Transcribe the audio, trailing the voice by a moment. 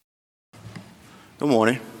Good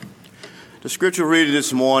morning. The scripture reading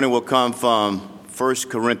this morning will come from 1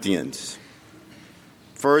 Corinthians.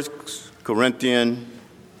 1 Corinthians,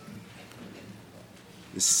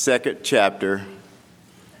 the second chapter,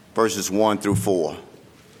 verses 1 through 4.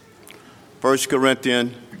 1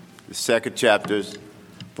 Corinthians, the second chapter,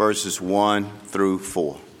 verses 1 through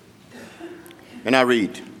 4. And I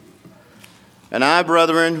read, "And I,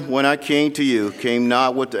 brethren, when I came to you, came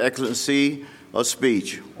not with the excellency of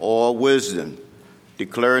speech or wisdom,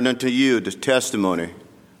 declaring unto you the testimony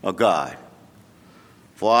of God.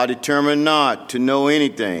 For I determined not to know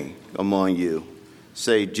anything among you,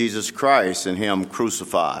 save Jesus Christ and him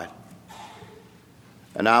crucified.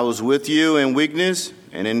 And I was with you in weakness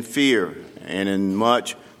and in fear and in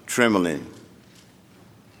much trembling.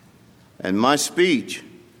 And my speech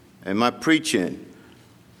and my preaching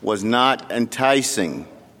was not enticing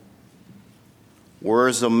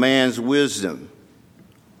words of man's wisdom,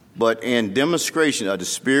 but in demonstration of the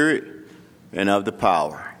Spirit and of the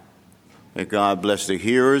power. May God bless the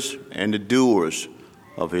hearers and the doers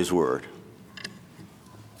of his word."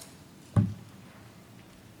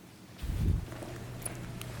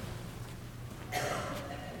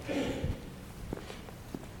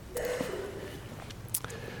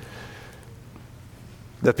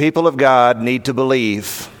 The people of God need to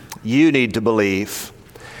believe, you need to believe,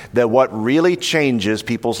 that what really changes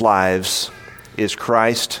people's lives is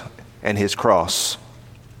Christ and his cross.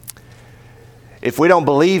 If we don't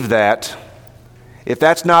believe that, if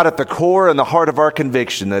that's not at the core and the heart of our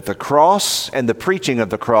conviction, that the cross and the preaching of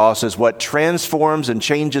the cross is what transforms and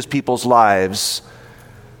changes people's lives,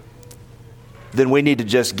 then we need to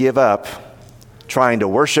just give up trying to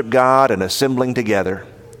worship God and assembling together.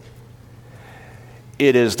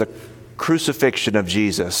 It is the crucifixion of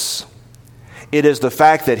Jesus. It is the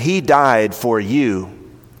fact that he died for you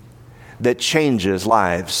that changes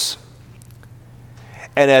lives.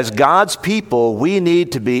 And as God's people, we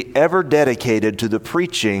need to be ever dedicated to the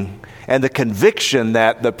preaching and the conviction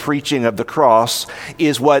that the preaching of the cross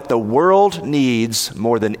is what the world needs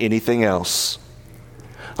more than anything else.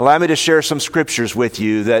 Allow me to share some scriptures with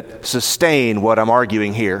you that sustain what I'm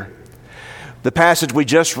arguing here. The passage we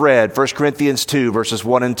just read, 1 Corinthians 2, verses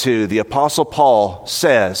 1 and 2, the Apostle Paul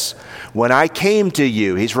says, "When I came to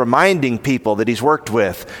you," he's reminding people that he's worked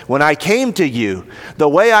with, "when I came to you, the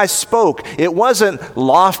way I spoke, it wasn't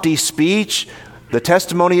lofty speech. The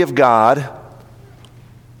testimony of God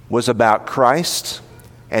was about Christ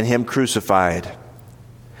and him crucified."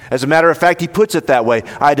 As a matter of fact, he puts it that way,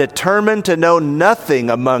 "I determined to know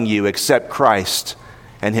nothing among you except Christ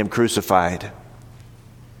and him crucified."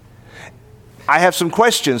 I have some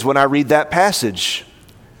questions when I read that passage.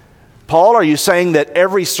 Paul, are you saying that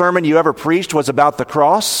every sermon you ever preached was about the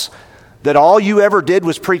cross? That all you ever did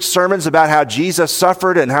was preach sermons about how Jesus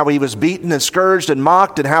suffered and how he was beaten and scourged and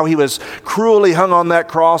mocked and how he was cruelly hung on that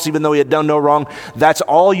cross even though he had done no wrong? That's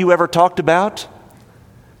all you ever talked about?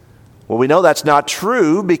 Well, we know that's not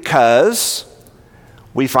true because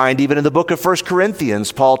we find even in the book of 1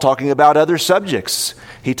 Corinthians, Paul talking about other subjects.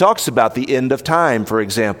 He talks about the end of time, for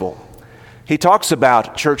example. He talks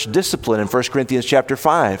about church discipline in 1 Corinthians chapter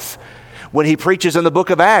 5. When he preaches in the book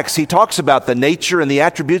of Acts, he talks about the nature and the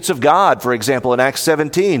attributes of God, for example, in Acts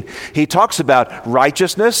 17. He talks about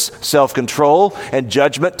righteousness, self-control, and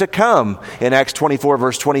judgment to come in Acts 24,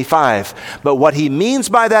 verse 25. But what he means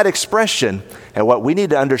by that expression, and what we need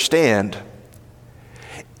to understand,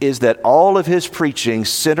 is that all of his preaching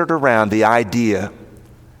centered around the idea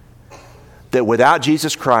that without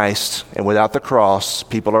Jesus Christ and without the cross,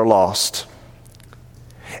 people are lost.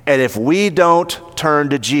 And if we don't turn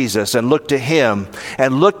to Jesus and look to him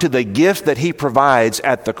and look to the gift that he provides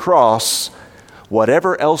at the cross,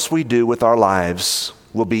 whatever else we do with our lives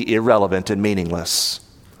will be irrelevant and meaningless.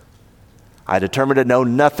 "I determined to know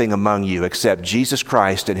nothing among you except Jesus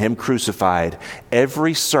Christ and him crucified."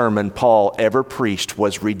 Every sermon Paul ever preached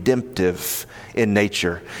was redemptive in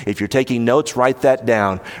nature. If you're taking notes, write that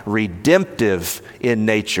down. Redemptive in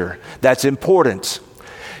nature. That's important.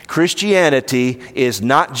 Christianity is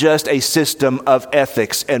not just a system of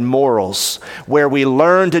ethics and morals where we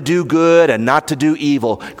learn to do good and not to do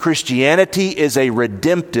evil. Christianity is a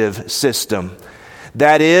redemptive system.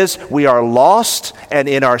 That is, we are lost and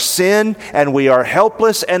in our sin, and we are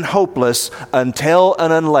helpless and hopeless until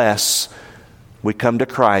and unless we come to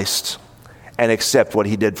Christ and accept what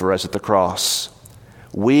he did for us at the cross.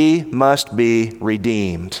 We must be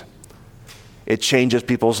redeemed. It changes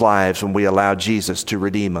people's lives when we allow Jesus to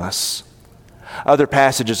redeem us. Other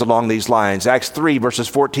passages along these lines, Acts 3, verses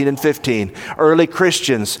 14 and 15. Early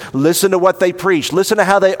Christians, listen to what they preached. Listen to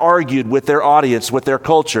how they argued with their audience, with their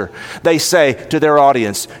culture. They say to their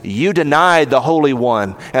audience, you denied the Holy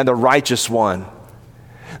One and the Righteous One.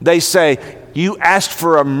 They say, you asked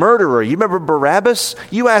for a murderer. You remember Barabbas?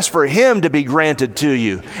 You asked for him to be granted to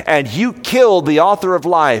you. And you killed the author of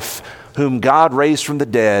life, whom God raised from the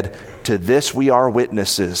dead. To this we are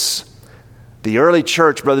witnesses. The early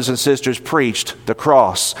church, brothers and sisters, preached the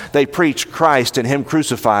cross. They preached Christ and Him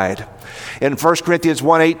crucified. In 1 Corinthians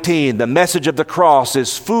 1:18, the message of the cross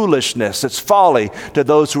is foolishness, it's folly to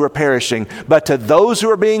those who are perishing. But to those who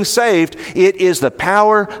are being saved, it is the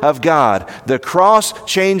power of God. The cross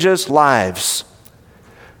changes lives.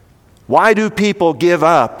 Why do people give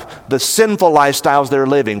up the sinful lifestyles they're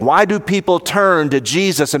living? Why do people turn to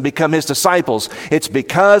Jesus and become His disciples? It's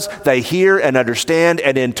because they hear and understand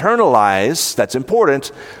and internalize, that's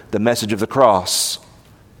important, the message of the cross.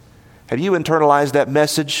 Have you internalized that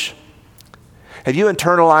message? Have you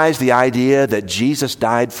internalized the idea that Jesus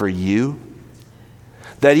died for you?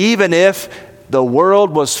 That even if the world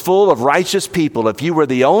was full of righteous people, if you were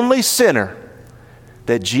the only sinner,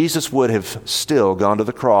 that Jesus would have still gone to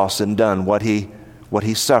the cross and done what he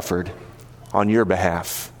suffered on your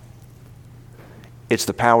behalf. It's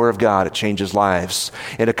the power of God. It changes lives.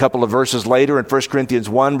 In a couple of verses later, in 1 Corinthians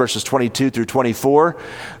 1, verses 22 through 24,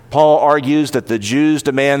 Paul argues that the Jews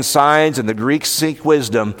demand signs and the Greeks seek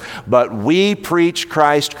wisdom, but we preach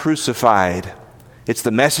Christ crucified. It's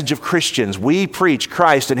the message of Christians. We preach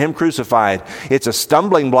Christ and Him crucified. It's a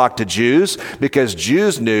stumbling block to Jews because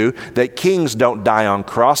Jews knew that kings don't die on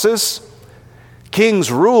crosses.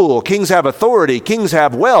 Kings rule. Kings have authority. Kings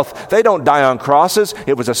have wealth. They don't die on crosses.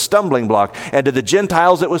 It was a stumbling block. And to the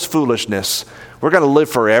Gentiles, it was foolishness. We're going to live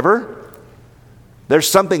forever. There's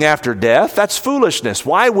something after death. That's foolishness.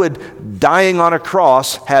 Why would dying on a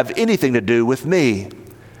cross have anything to do with me?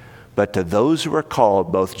 But to those who are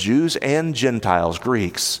called, both Jews and Gentiles,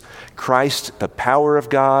 Greeks, Christ, the power of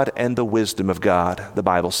God and the wisdom of God, the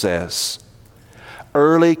Bible says.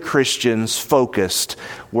 Early Christians focused,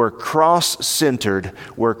 were cross-centered,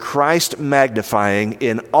 were Christ-magnifying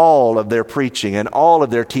in all of their preaching and all of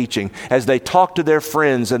their teaching. As they talked to their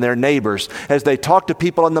friends and their neighbors, as they talked to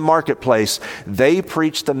people in the marketplace, they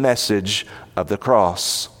preached the message of the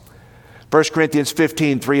cross. 1 Corinthians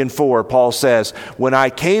 15, 3 and 4, Paul says, when I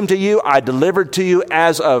came to you, I delivered to you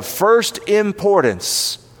as of first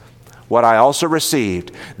importance what I also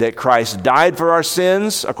received, that Christ died for our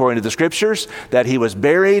sins, according to the Scriptures, that He was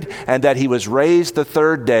buried, and that He was raised the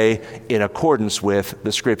third day in accordance with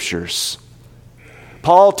the Scriptures.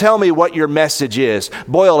 Paul, tell me what your message is.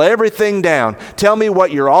 Boil everything down. Tell me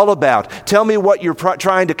what you're all about. Tell me what you're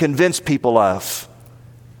trying to convince people of.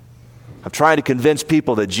 I'm trying to convince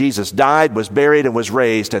people that Jesus died, was buried, and was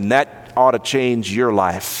raised, and that ought to change your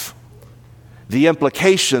life. The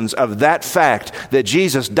implications of that fact that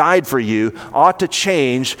Jesus died for you ought to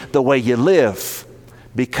change the way you live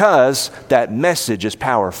because that message is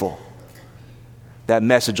powerful. That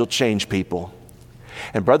message will change people.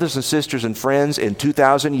 And brothers and sisters and friends, in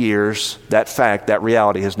 2,000 years, that fact, that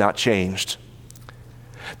reality has not changed.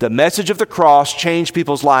 The message of the cross changed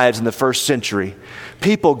people's lives in the first century.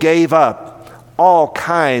 People gave up all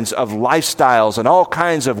kinds of lifestyles and all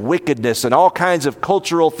kinds of wickedness and all kinds of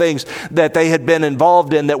cultural things that they had been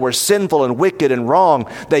involved in that were sinful and wicked and wrong.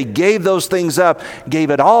 They gave those things up, gave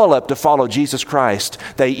it all up to follow Jesus Christ.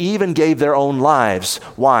 They even gave their own lives.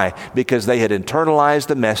 Why? Because they had internalized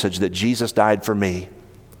the message that Jesus died for me.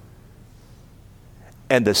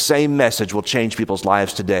 And the same message will change people's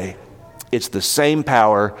lives today. It's the same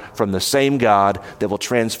power from the same God that will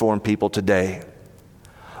transform people today.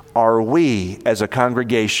 Are we as a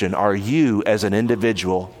congregation, are you as an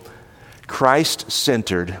individual,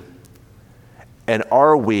 Christ-centered, and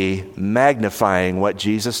are we magnifying what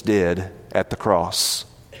Jesus did at the cross?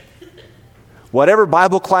 Whatever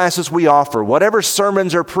Bible classes we offer, whatever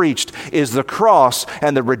sermons are preached, is the cross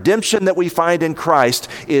and the redemption that we find in Christ,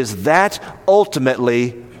 is that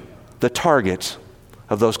ultimately the target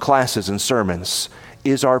of those classes and sermons?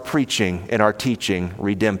 Is our preaching and our teaching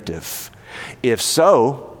redemptive? If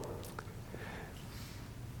so,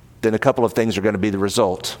 then a couple of things are going to be the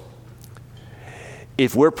result.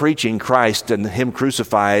 If we're preaching Christ and Him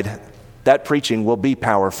crucified, that preaching will be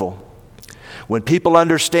powerful. When people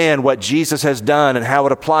understand what Jesus has done and how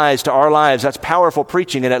it applies to our lives, that's powerful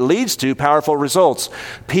preaching, and it leads to powerful results.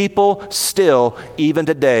 People still, even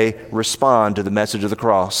today, respond to the message of the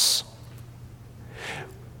cross.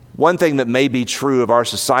 One thing that may be true of our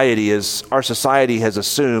society is our society has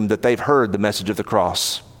assumed that they've heard the message of the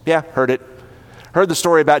cross. Yeah, heard it. Heard the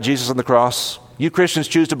story about Jesus on the cross? You Christians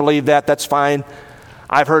choose to believe that, that's fine.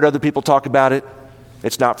 I've heard other people talk about it.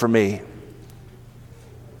 It's not for me.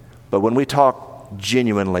 But when we talk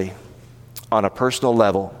genuinely, on a personal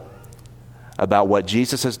level, about what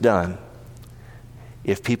Jesus has done,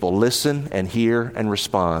 if people listen and hear and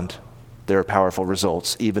respond, there are powerful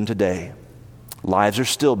results even today. Lives are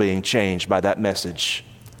still being changed by that message.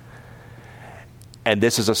 And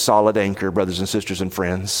this is a solid anchor, brothers and sisters and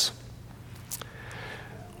friends.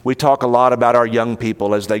 We talk a lot about our young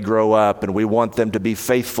people as they grow up, and we want them to be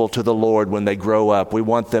faithful to the Lord when they grow up. We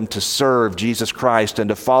want them to serve Jesus Christ and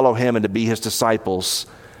to follow Him and to be His disciples.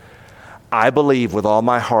 I believe with all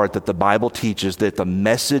my heart that the Bible teaches that the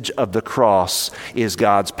message of the cross is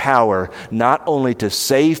God's power, not only to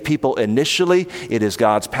save people initially, it is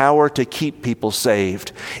God's power to keep people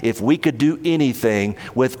saved. If we could do anything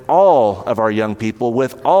with all of our young people,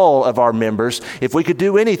 with all of our members, if we could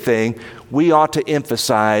do anything, we ought to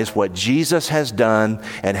emphasize what Jesus has done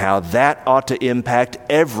and how that ought to impact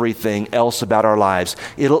everything else about our lives.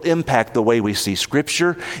 It'll impact the way we see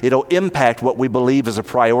Scripture. It'll impact what we believe is a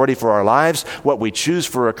priority for our lives, what we choose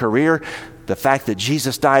for a career. The fact that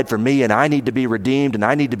Jesus died for me and I need to be redeemed and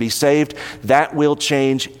I need to be saved, that will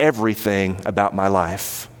change everything about my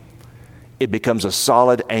life. It becomes a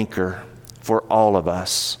solid anchor for all of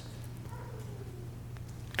us.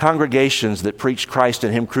 Congregations that preach Christ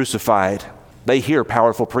and Him crucified, they hear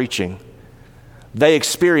powerful preaching. They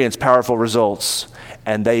experience powerful results,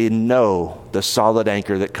 and they know the solid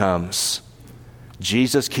anchor that comes.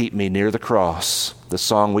 Jesus, keep me near the cross, the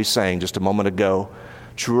song we sang just a moment ago.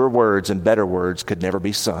 Truer words and better words could never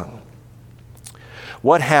be sung.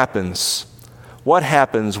 What happens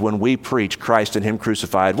when we preach Christ and Him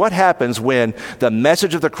crucified? What happens when the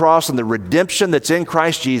message of the cross and the redemption that's in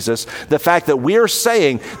Christ Jesus, the fact that we're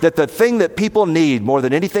saying that the thing that people need more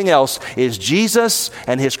than anything else is Jesus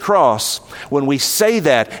and His cross, when we say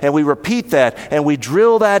that and we repeat that and we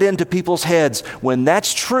drill that into people's heads, when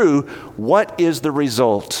that's true, what is the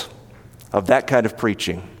result of that kind of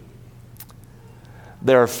preaching?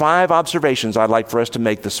 There are 5 observations I'd like for us to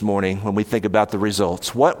make this morning when we think about the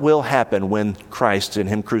results. What will happen when Christ and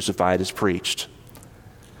Him crucified is preached?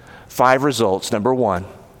 5 results. Number 1,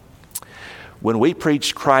 when we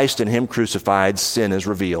preach Christ and Him crucified, sin is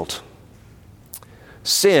revealed.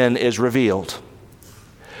 Sin is revealed.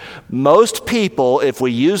 Most people, if we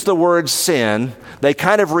use the word sin, they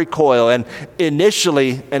kind of recoil, and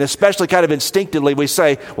initially, and especially kind of instinctively, we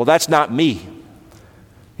say, well, that's not me.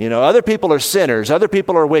 You know, other people are sinners, other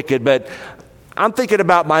people are wicked, but I'm thinking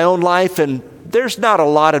about my own life, and there's not a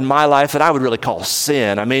lot in my life that I would really call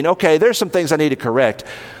sin. I mean, okay, there's some things I need to correct.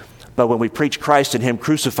 But when we preach Christ and Him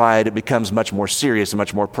crucified, it becomes much more serious and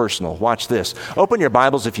much more personal. Watch this. Open your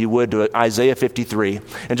Bibles, if you would, to Isaiah 53,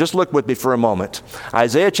 and just look with me for a moment.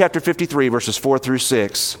 Isaiah chapter 53, verses 4 through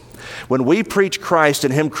 6. When we preach Christ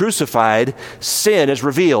and Him crucified, sin is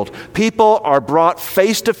revealed. People are brought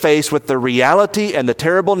face to face with the reality and the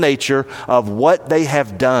terrible nature of what they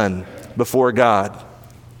have done before God.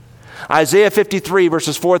 Isaiah 53,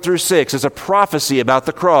 verses 4 through 6 is a prophecy about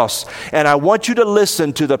the cross. And I want you to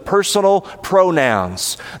listen to the personal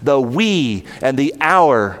pronouns, the we and the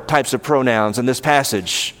our types of pronouns in this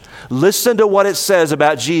passage. Listen to what it says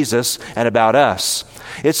about Jesus and about us.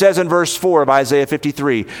 It says in verse 4 of Isaiah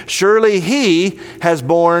 53, surely He has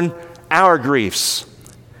borne our griefs.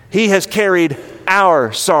 He has carried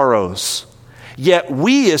our sorrows. Yet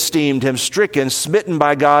we esteemed Him stricken, smitten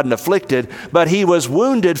by God, and afflicted, but He was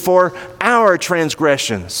wounded for our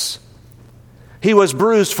transgressions. He was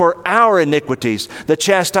bruised for our iniquities. The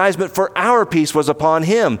chastisement for our peace was upon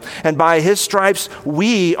Him, and by His stripes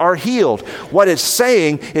we are healed. What it's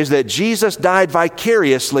saying is that Jesus died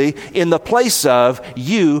vicariously in the place of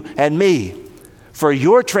you and me. For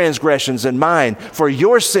your transgressions and mine, for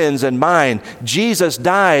your sins and mine, Jesus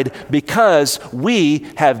died because we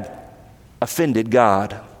have offended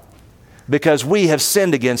God, because we have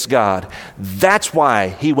sinned against God. That's why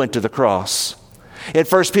He went to the cross. In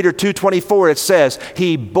 1 Peter 2:24 it says,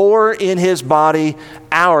 He bore in His body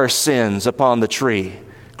our sins upon the tree.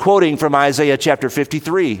 Quoting from Isaiah chapter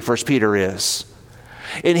 53, 1 Peter is.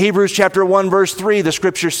 In Hebrews chapter 1 verse 3, the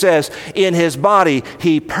scripture says, in His body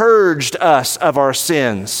He purged us of our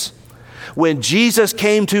sins. When Jesus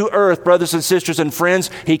came to earth, brothers and sisters and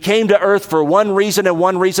friends, He came to earth for one reason and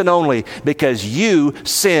one reason only, because you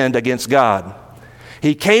sinned against God.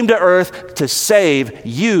 He came to earth to save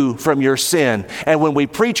you from your sin. And when we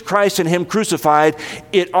preach Christ and Him crucified,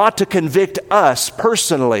 it ought to convict us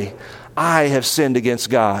personally. I have sinned against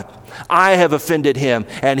God. I have offended him.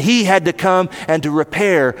 And he had to come and to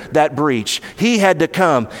repair that breach. He had to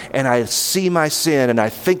come, and I see my sin and I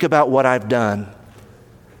think about what I've done.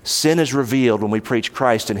 Sin is revealed when we preach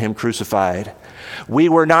Christ and him crucified. We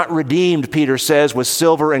were not redeemed, Peter says, with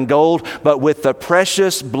silver and gold, but with the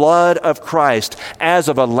precious blood of Christ, as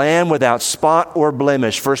of a lamb without spot or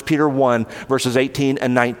blemish. 1 Peter 1, verses 18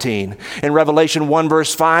 and 19. In Revelation 1,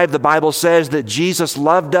 verse 5, the Bible says that Jesus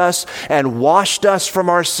loved us and washed us from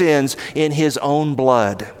our sins in his own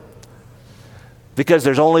blood. Because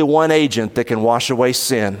there's only one agent that can wash away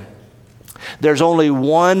sin. There's only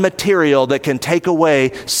one material that can take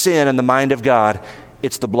away sin in the mind of God.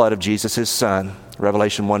 It's the blood of Jesus, his Son.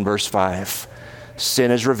 Revelation 1, verse 5. Sin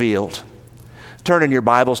is revealed. Turn in your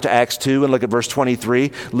Bibles to Acts 2 and look at verse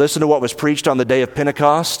 23. Listen to what was preached on the day of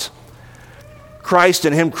Pentecost. Christ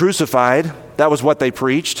and him crucified. That was what they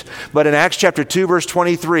preached. But in Acts chapter 2, verse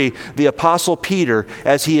 23, the Apostle Peter,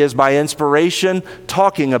 as he is by inspiration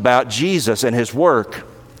talking about Jesus and his work.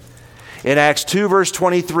 In Acts 2, verse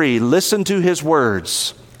 23, listen to his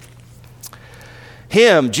words.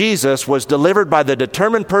 Him, Jesus, was delivered by the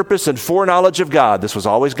determined purpose and foreknowledge of God. This was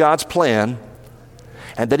always God's plan.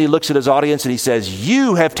 And then he looks at his audience and he says,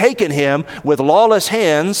 you have taken him with lawless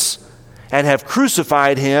hands and have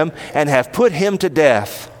crucified him and have put him to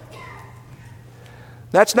death.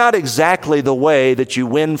 That's not exactly the way that you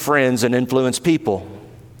win friends and influence people.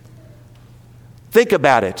 Think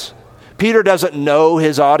about it. Peter doesn't know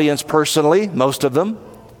his audience personally, most of them.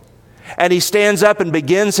 And he stands up and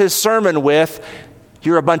begins his sermon with,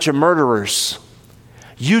 you're a bunch of murderers.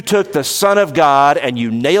 You took the Son of God and you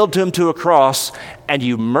nailed him to a cross and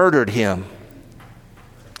you murdered him.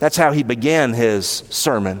 That's how he began his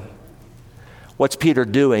sermon. What's Peter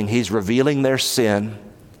doing? He's revealing their sin.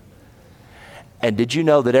 And did you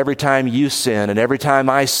know that every time you sin and every time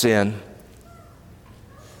I sin,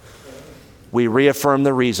 we reaffirm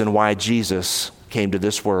the reason why Jesus came to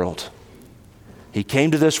this world? He came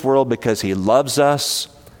to this world because he loves us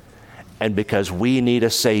and because we need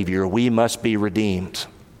a Savior. We must be redeemed.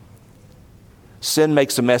 Sin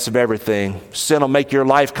makes a mess of everything. Sin will make your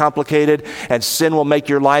life complicated, and sin will make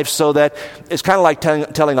your life so that it's kind of like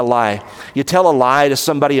telling a lie. You tell a lie to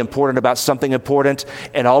somebody important about something important,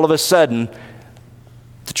 and all of a sudden,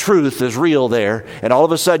 the truth is real there, and all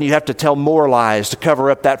of a sudden you have to tell more lies to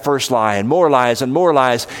cover up that first lie, and more lies,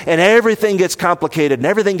 and everything gets complicated and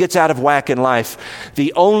everything gets out of whack in life.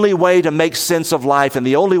 The only way to make sense of life and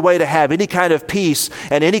the only way to have any kind of peace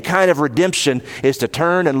and any kind of redemption is to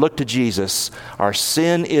turn and look to Jesus. Our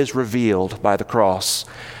sin is revealed by the cross.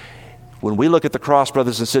 When we look at the cross,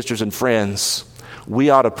 brothers and sisters and friends,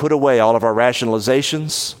 we ought to put away all of our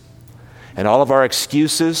rationalizations and all of our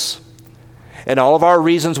excuses and all of our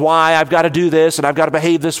reasons why I've got to do this and I've got to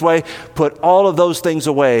behave this way. Put all of those things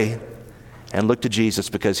away and look to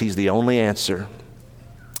Jesus, because he's the only answer.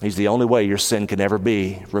 He's the only way your sin can ever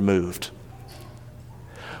be removed.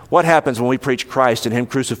 What happens when we preach Christ and him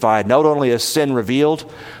crucified? Not only is sin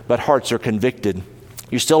revealed, but hearts are convicted.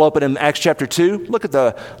 You still open in Acts chapter 2? Look at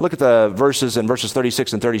the verses in verses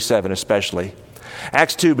 36 and 37 especially.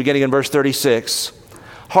 Acts 2, beginning in verse 36.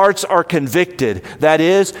 Hearts are convicted. That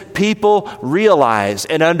is, people realize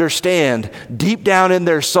and understand deep down in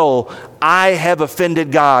their soul, I have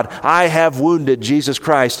offended God. I have wounded Jesus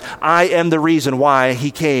Christ. I am the reason why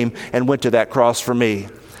he came and went to that cross for me.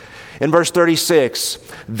 In verse 36,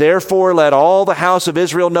 therefore let all the house of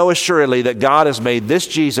Israel know assuredly that God has made this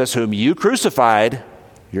Jesus, whom you crucified,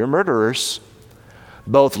 your murderers,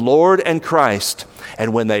 both Lord and Christ.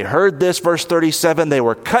 And when they heard this, verse 37, they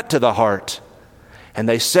were cut to the heart. And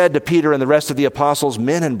they said to Peter and the rest of the apostles,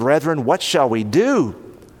 men and brethren, what shall we do?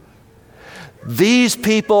 These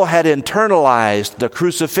people had internalized the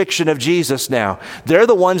crucifixion of Jesus now. They're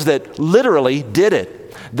the ones that literally did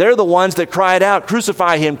it. They're the ones that cried out,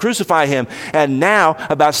 crucify him, crucify him. And now,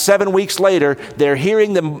 about 7 weeks later, they're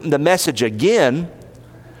hearing the message again,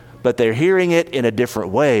 but they're hearing it in a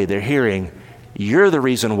different way. They're hearing, you're the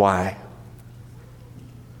reason why.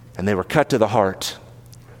 And they were cut to the heart.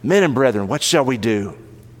 Men and brethren, what shall we do?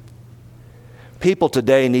 People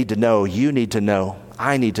today need to know, you need to know,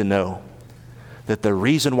 I need to know that the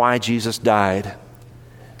reason why Jesus died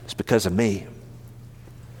is because of me,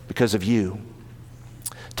 because of you.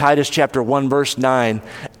 Titus chapter 1 verse 9,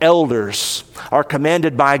 elders are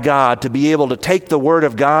commanded by God to be able to take the word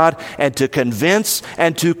of God and to convince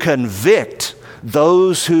and to convict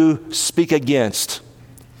those who speak against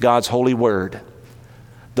God's holy word.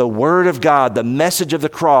 The Word of God, the message of the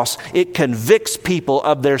cross, it convicts people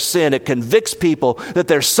of their sin. It convicts people that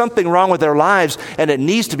there's something wrong with their lives and it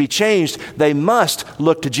needs to be changed. They must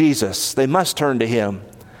look to Jesus. They must turn to Him.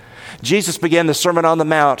 Jesus began the Sermon on the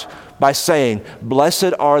Mount by saying,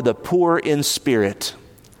 "Blessed are the poor in spirit,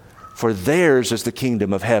 for theirs is the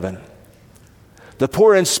kingdom of heaven." The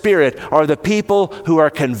poor in spirit are the people who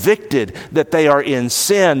are convicted that they are in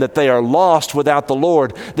sin, that they are lost without the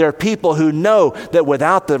Lord. They're people who know that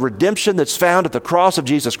without the redemption that's found at the cross of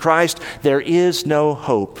Jesus Christ, there is no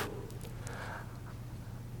hope.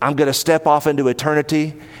 I'm going to step off into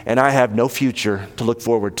eternity, and I have no future to look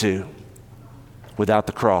forward to without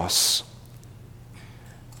the cross.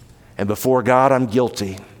 And before God, I'm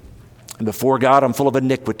guilty. And before God, I'm full of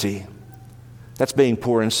iniquity. That's being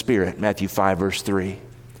poor in spirit, Matthew 5, verse 3.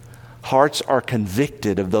 Hearts are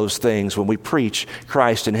convicted of those things when we preach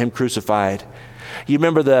Christ and Him crucified. You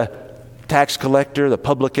remember the tax collector, the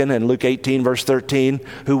publican in Luke 18, verse 13,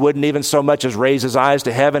 who wouldn't even so much as raise his eyes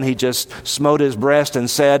to heaven. He just smote his breast and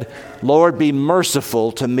said, "Lord, be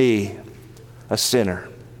merciful to me, a sinner."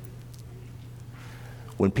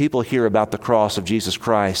 When people hear about the cross of Jesus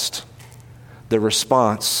Christ, the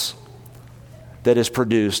response that is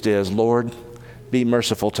produced is, "Lord, be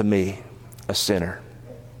merciful to me, a sinner."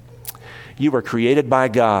 You were created by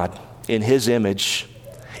God in His image.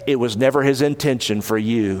 It was never His intention for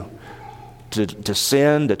you to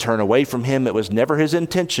sin, to turn away from Him. It was never His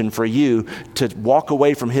intention for you to walk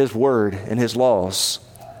away from His word and His laws.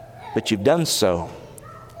 But you've done so.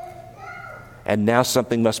 And now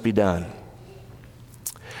something must be done.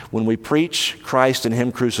 When we preach Christ and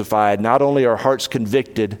Him crucified, not only are hearts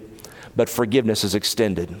convicted, but forgiveness is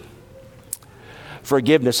extended.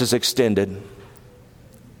 Forgiveness is extended.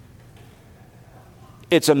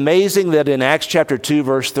 It's amazing that in Acts chapter 2,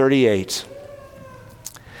 verse 38,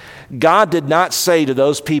 God did not say to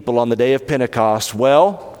those people on the day of Pentecost,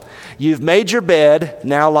 "Well, you've made your bed,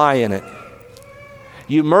 now lie in it.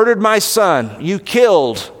 You murdered my son. You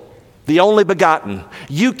killed the only begotten.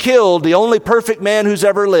 You killed the only perfect man who's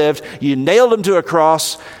ever lived. You nailed him to a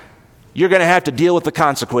cross. You're going to have to deal with the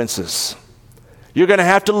consequences. You're going to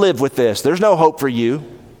have to live with this. There's no hope for you,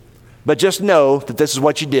 but just know that this is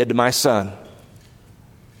what you did to my son."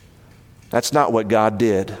 That's not what God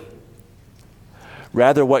did.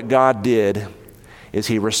 Rather, what God did is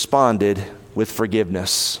He responded with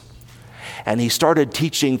forgiveness. And He started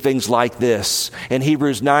teaching things like this. In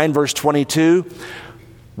Hebrews 9, verse 22,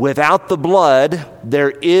 "Without the blood,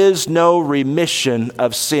 there is no remission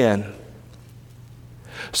of sin."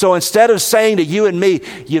 So instead of saying to you and me,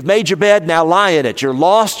 "You've made your bed, now lie in it. You're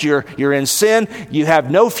lost, you're in sin, you have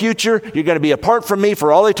no future, you're going to be apart from me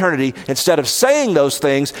for all eternity." Instead of saying those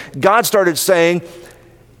things, God started saying,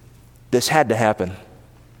 this had to happen.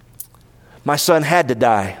 My son had to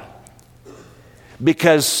die.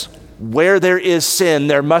 Because where there is sin,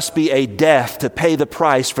 there must be a death to pay the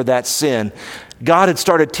price for that sin. God had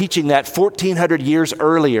started teaching that 1,400 years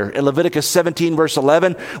earlier in Leviticus 17, verse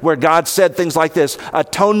 11, where God said things like this: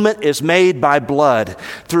 atonement is made by blood.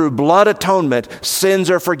 Through blood atonement, sins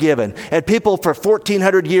are forgiven. And people for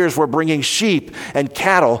 1,400 years were bringing sheep and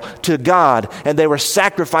cattle to God, and they were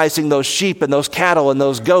sacrificing those sheep and those cattle and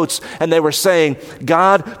those goats, and they were saying,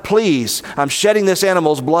 "God, please, I'm shedding this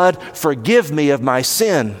animal's blood. Forgive me of my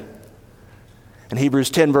sin." And Hebrews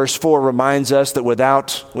 10 verse 4 reminds us that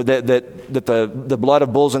the blood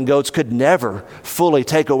of bulls and goats could never fully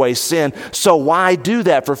take away sin. So why do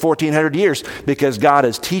that for 1,400 years? Because God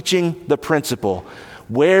is teaching the principle.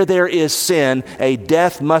 Where there is sin, a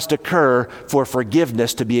death must occur for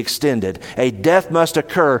forgiveness to be extended. A death must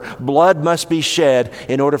occur, blood must be shed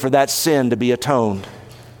in order for that sin to be atoned.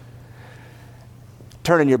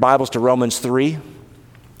 Turn in your Bibles to Romans 3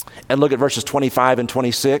 and look at verses 25 and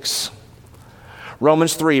 26.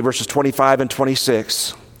 Romans 3, verses 25 and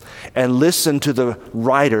 26. And listen to the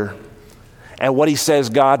writer and what he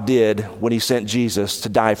says God did when He sent Jesus to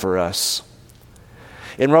die for us.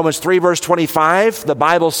 In Romans 3, verse 25, the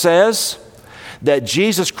Bible says that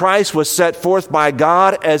Jesus Christ was set forth by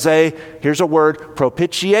God as here's a word,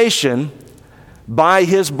 propitiation by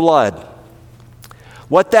His blood.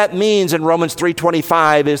 What that means in Romans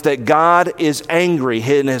 3:25 is that God is angry.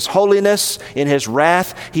 In His holiness, in His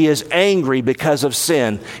wrath, He is angry because of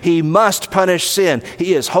sin. He must punish sin.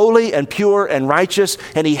 He is holy and pure and righteous,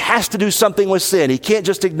 and He has to do something with sin. He can't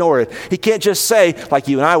just ignore it. He can't just say, like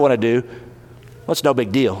you and I want to do, "Well, it's no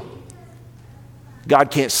big deal."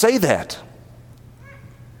 God can't say that.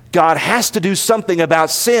 God has to do something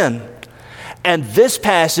about sin. And this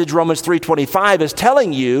passage, Romans 3:25, is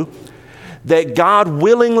telling you that God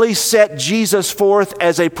willingly set Jesus forth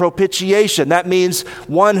as a propitiation. That means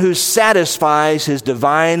one who satisfies his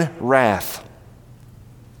divine wrath.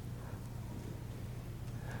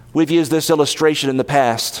 We've used this illustration in the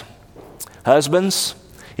past. Husbands,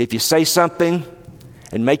 if you say something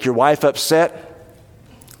and make your wife upset,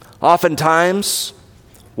 oftentimes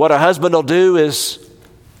what a husband will do is,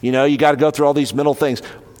 you got to go through all these mental things.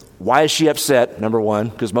 Why is she upset? Number one,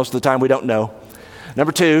 because most of the time we don't know.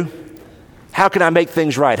 Number two, how can I make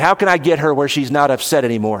things right? How can I get her where she's not upset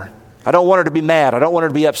anymore? I don't want her to be mad. I don't want her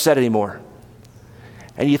to be upset anymore.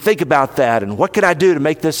 And you think about that, and what can I do to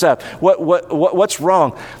make this up? What's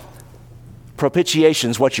wrong?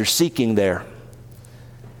 Propitiation is what you're seeking there.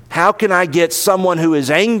 How can I get someone who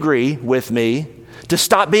is angry with me to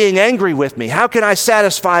stop being angry with me? How can I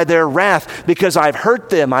satisfy their wrath because I've hurt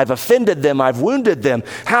them, I've offended them, I've wounded them?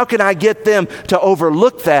 How can I get them to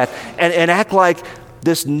overlook that and act like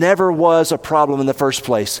this never was a problem in the first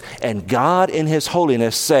place? And God in His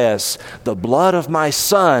holiness says, the blood of my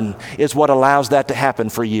Son is what allows that to happen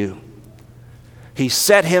for you. He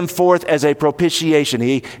set Him forth as a propitiation.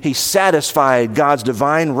 He satisfied God's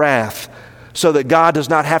divine wrath so that God does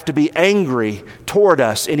not have to be angry toward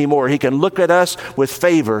us anymore. He can look at us with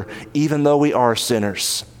favor even though we are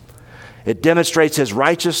sinners. It demonstrates His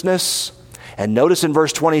righteousness. And notice in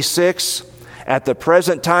verse 26, at the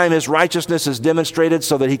present time, His righteousness is demonstrated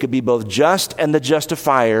so that He could be both just and the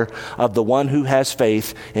justifier of the one who has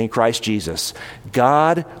faith in Christ Jesus.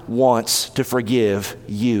 God wants to forgive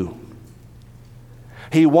you.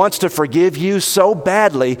 He wants to forgive you so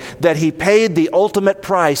badly that He paid the ultimate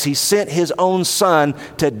price. He sent His own Son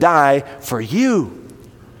to die for you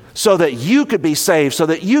so that you could be saved, so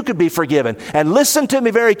that you could be forgiven. And listen to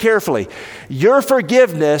me very carefully. Your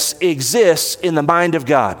forgiveness exists in the mind of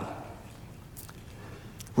God.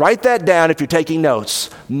 Write that down if you're taking notes.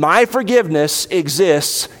 My forgiveness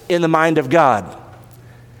exists in the mind of God.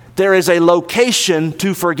 There is a location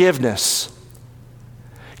to forgiveness.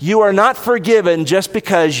 You are not forgiven just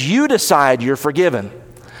because you decide you're forgiven.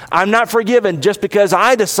 I'm not forgiven just because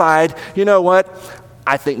I decide, you know what,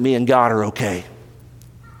 I think me and God are okay.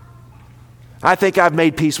 I think I've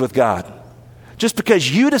made peace with God. Just because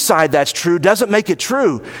you decide that's true doesn't make it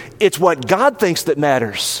true. It's what God thinks that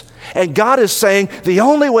matters. And God is saying, the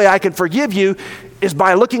only way I can forgive you is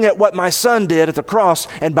by looking at what my Son did at the cross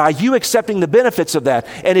and by you accepting the benefits of that.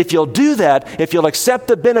 And if you'll do that, if you'll accept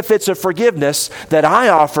the benefits of forgiveness that I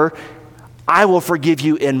offer, I will forgive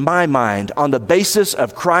you in my mind on the basis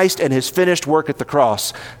of Christ and His finished work at the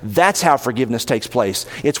cross. That's how forgiveness takes place.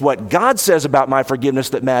 It's what God says about my forgiveness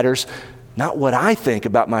that matters, not what I think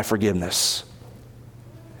about my forgiveness.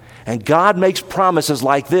 And God makes promises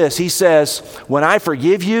like this. He says, when I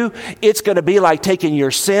forgive you, it's going to be like taking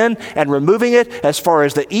your sin and removing it as far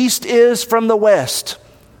as the east is from the west.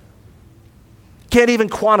 Can't even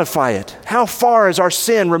quantify it. How far is our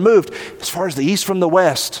sin removed? As far as the east from the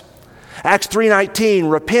west. Acts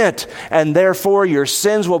 3:19, repent, and therefore your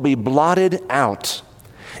sins will be blotted out.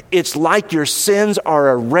 It's like your sins are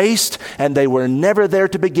erased and they were never there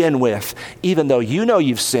to begin with, even though you know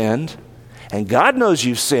you've sinned. And God knows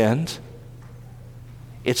you've sinned.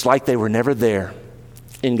 It's like they were never there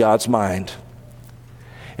in God's mind.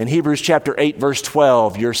 In Hebrews chapter 8, verse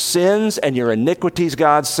 12, your sins and your iniquities,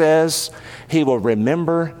 God says, He will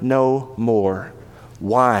remember no more.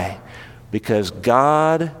 Why? Because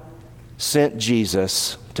God sent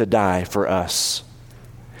Jesus to die for us.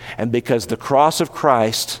 And because the cross of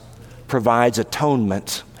Christ provides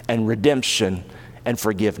atonement and redemption and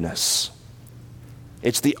forgiveness.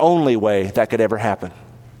 It's the only way that could ever happen.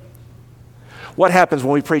 What happens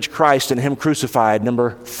when we preach Christ and Him crucified?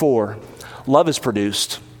 Number 4, love is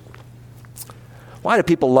produced. Why do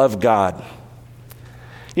people love God?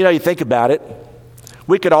 You think about it.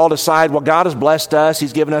 We could all decide, well, God has blessed us.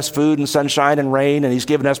 He's given us food and sunshine and rain, and He's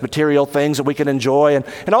given us material things that we can enjoy.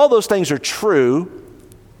 And all those things are true.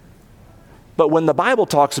 But when the Bible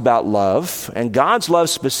talks about love, and God's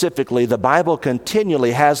love specifically, the Bible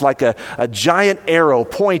continually has like a giant arrow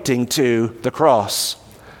pointing to the cross.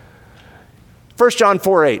 1 John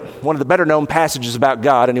 4:8, one of the better known passages about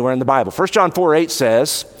God anywhere in the Bible. 1 John 4:8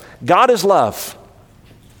 says, God is love.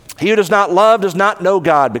 He who does not love does not know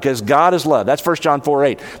God, because God is love. That's 1 John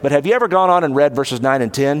 4:8. But have you ever gone on and read verses 9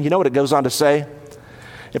 and 10? You know what it goes on to say?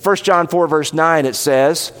 In 1 John 4, verse 9, it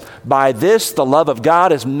says, by this the love of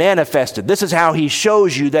God is manifested. This is how He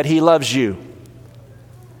shows you that He loves you.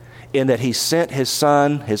 In that He sent His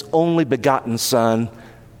Son, His only begotten Son,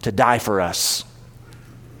 to die for us.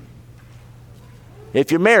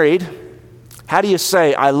 If you're married, how do you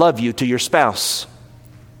say, I love you to your spouse?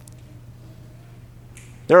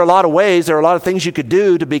 There are a lot of ways, there are a lot of things you could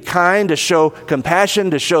do to be kind, to show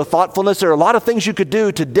compassion, to show thoughtfulness. There are a lot of things you could do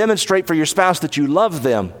to demonstrate for your spouse that you love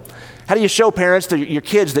them. How do you show parents to your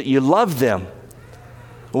kids that you love them?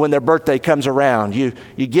 When their birthday comes around, you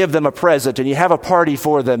give them a present and you have a party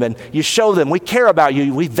for them and you show them, we care about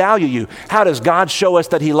you, we value you. How does God show us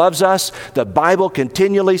that he loves us? The Bible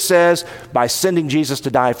continually says by sending Jesus to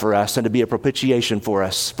die for us and to be a propitiation for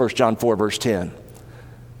us. 1 John 4, verse 10.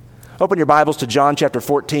 Open your Bibles to John chapter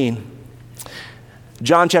 14.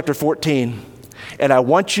 John chapter 14. And I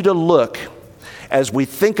want you to look as we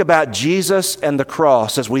think about Jesus and the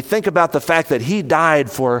cross, as we think about the fact that he died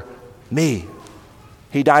for me.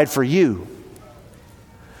 He died for you.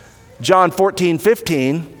 John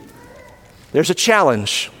 14:15, there's a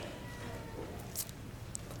challenge.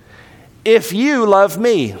 If you love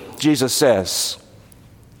me, Jesus says,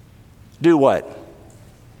 do what?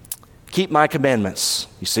 Keep my commandments.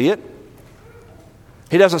 You see it?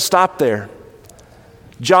 He doesn't stop there.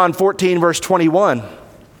 John 14, verse 21,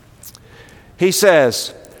 he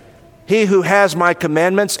says, he who has my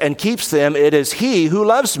commandments and keeps them, it is he who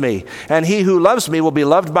loves me. And he who loves me will be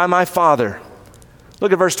loved by my Father.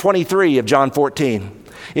 Look at verse 23 of John 14.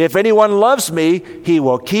 If anyone loves me, he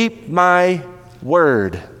will keep my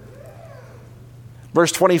word.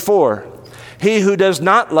 Verse 24. He who does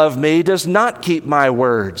not love me does not keep my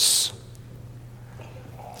words.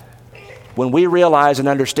 When we realize and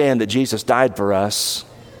understand that Jesus died for us,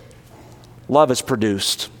 love is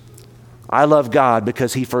produced. I love God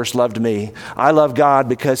because he first loved me. I love God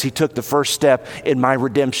because he took the first step in my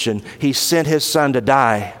redemption. He sent his son to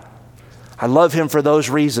die. I love him for those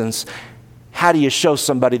reasons. How do you show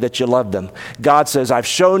somebody that you love them? God says, I've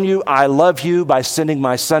shown you I love you by sending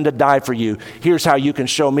my son to die for you. Here's how you can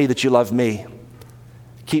show me that you love me.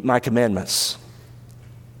 Keep my commandments.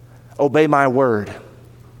 Obey my word.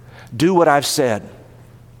 Do what I've said.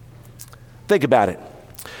 Think about it.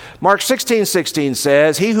 Mark 16:16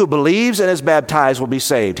 says, he who believes and is baptized will be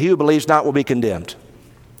saved. He who believes not will be condemned.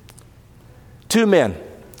 Two men.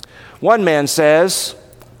 One man says,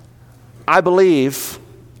 I believe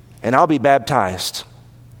and I'll be baptized.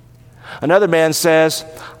 Another man says,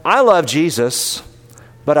 I love Jesus,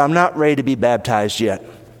 but I'm not ready to be baptized yet.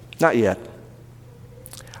 Not yet.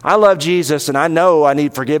 I love Jesus and I know I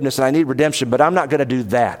need forgiveness and I need redemption, but I'm not going to do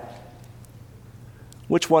that.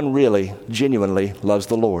 Which one really, genuinely loves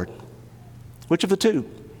the Lord? Which of the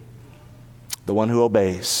two? The one who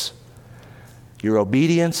obeys. Your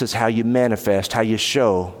obedience is how you manifest, how you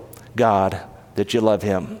show God that you love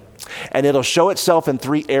him. And it'll show itself in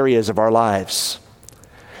three areas of our lives.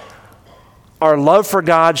 Our love for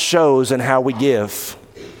God shows in how we give.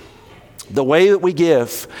 The way that we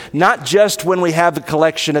give, not just when we have the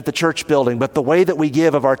collection at the church building, but the way that we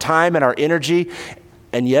give of our time and our energy,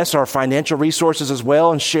 and yes, our financial resources as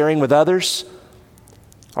well, and sharing with others.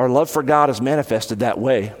 Our love for God is manifested that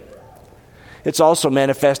way. It's also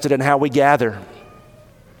manifested in how we gather.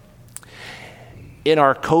 In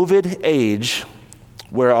our COVID age,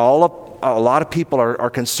 where a lot of people are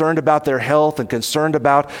concerned about their health and concerned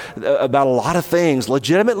about a lot of things,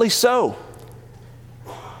 legitimately so,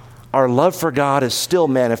 our love for God is still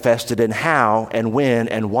manifested in how and when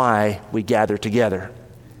and why we gather together.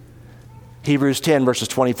 Hebrews 10, verses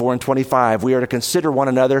 24 and 25, we are to consider one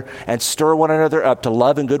another and stir one another up to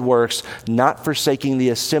love and good works, not forsaking the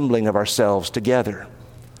assembling of ourselves together.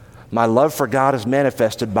 My love for God is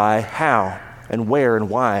manifested by how and where and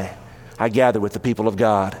why I gather with the people of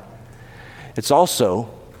God. It's also,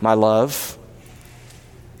 my love,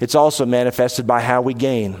 it's also manifested by how we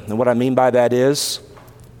gain. And what I mean by that is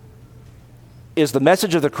the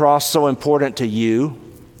message of the cross so important to you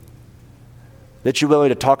that you're willing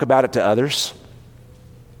to talk about it to others?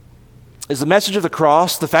 Is the message of the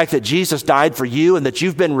cross, the fact that Jesus died for you and that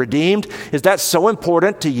you've been redeemed, is that so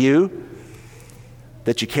important to you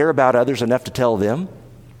that you care about others enough to tell them?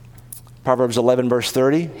 Proverbs 11, verse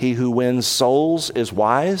 30, he who wins souls is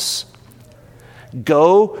wise.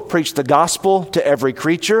 Go, preach the gospel to every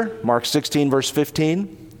creature. Mark 16, verse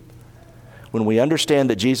 15. When we understand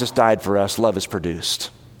that Jesus died for us, love is produced.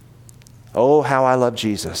 Oh, how I love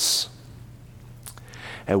Jesus.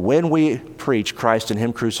 And when we preach Christ and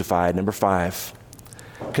him crucified, number 5,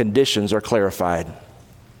 conditions are clarified.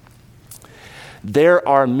 There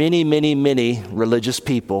are many, many, many religious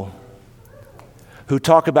people who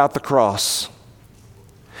talk about the cross.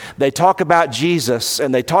 They talk about Jesus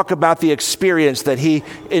and they talk about the experience that he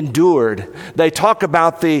endured. They talk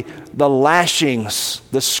about the lashings,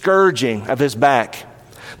 the scourging of his back.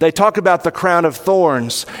 They talk about the crown of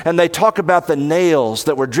thorns, and they talk about the nails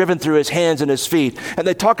that were driven through his hands and his feet, and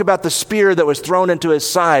they talk about the spear that was thrown into his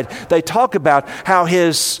side. They talk about how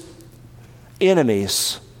his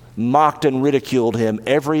enemies mocked and ridiculed him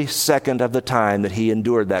every second of the time that he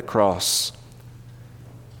endured that cross.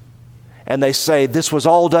 And they say, this was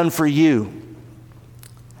all done for you.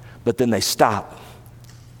 But then they stop.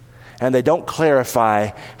 And they don't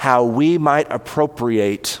clarify how we might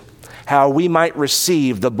appropriate, how we might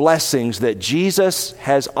receive the blessings that Jesus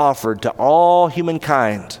has offered to all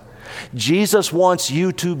humankind. Jesus wants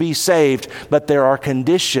you to be saved, but there are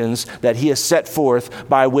conditions that he has set forth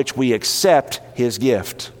by which we accept his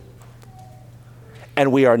gift.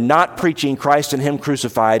 And we are not preaching Christ and him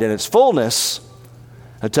crucified in its fullness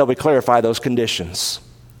until we clarify those conditions.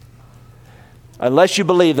 Unless you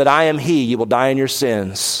believe that I am he, you will die in your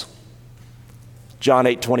sins. John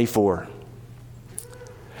 8:24.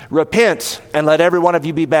 Repent and let every one of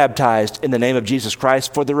you be baptized in the name of Jesus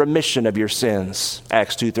Christ for the remission of your sins.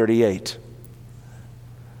 Acts 2:38.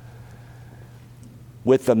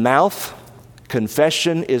 With the mouth,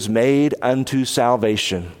 confession is made unto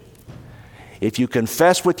salvation. If you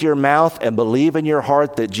confess with your mouth and believe in your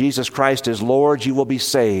heart that Jesus Christ is Lord, you will be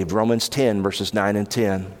saved. Romans 10, verses 9 and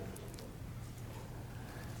 10.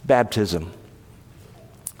 Baptism.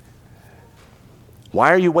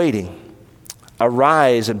 Why are you waiting?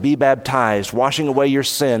 Arise and be baptized, washing away your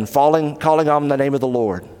sin, calling on the name of the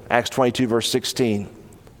Lord. Acts 22, verse 16.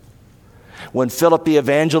 When Philip the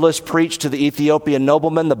evangelist preached to the Ethiopian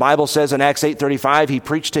nobleman, the Bible says in Acts 8:35, he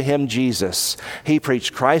preached to him Jesus. He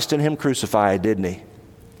preached Christ and him crucified, didn't he?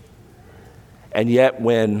 And yet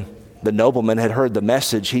when the nobleman had heard the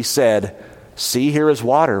message, he said, see, here is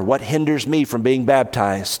water. What hinders me from being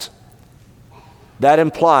baptized? That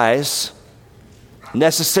implies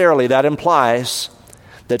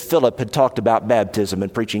that Philip had talked about baptism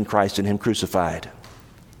and preaching Christ and him crucified.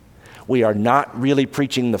 We are not really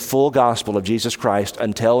preaching the full gospel of Jesus Christ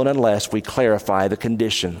until and unless we clarify the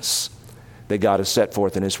conditions that God has set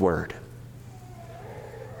forth in his word.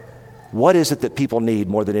 What is it that people need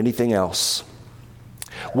more than anything else?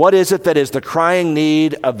 What is it that is the crying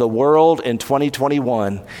need of the world in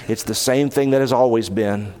 2021? It's the same thing that has always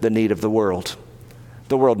been the need of the world.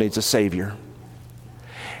 The world needs a Savior.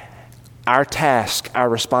 Our task, our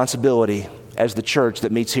responsibility as the church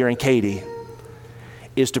that meets here in Katy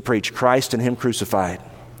is to preach Christ and him crucified.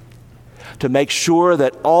 To make sure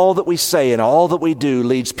that all that we say and all that we do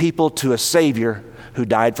leads people to a Savior who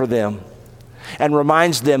died for them and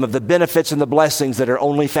reminds them of the benefits and the blessings that are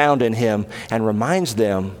only found in him, and reminds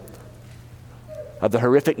them of the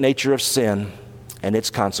horrific nature of sin and its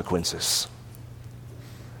consequences.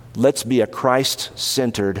 Let's be a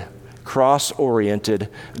Christ-centered, cross-oriented,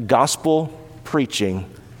 gospel-preaching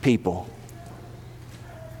people.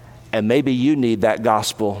 And maybe you need that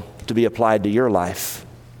gospel to be applied to your life.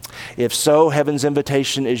 If so, heaven's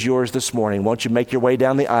invitation is yours this morning. Won't you make your way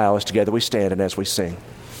down the aisle as together we stand and as we sing?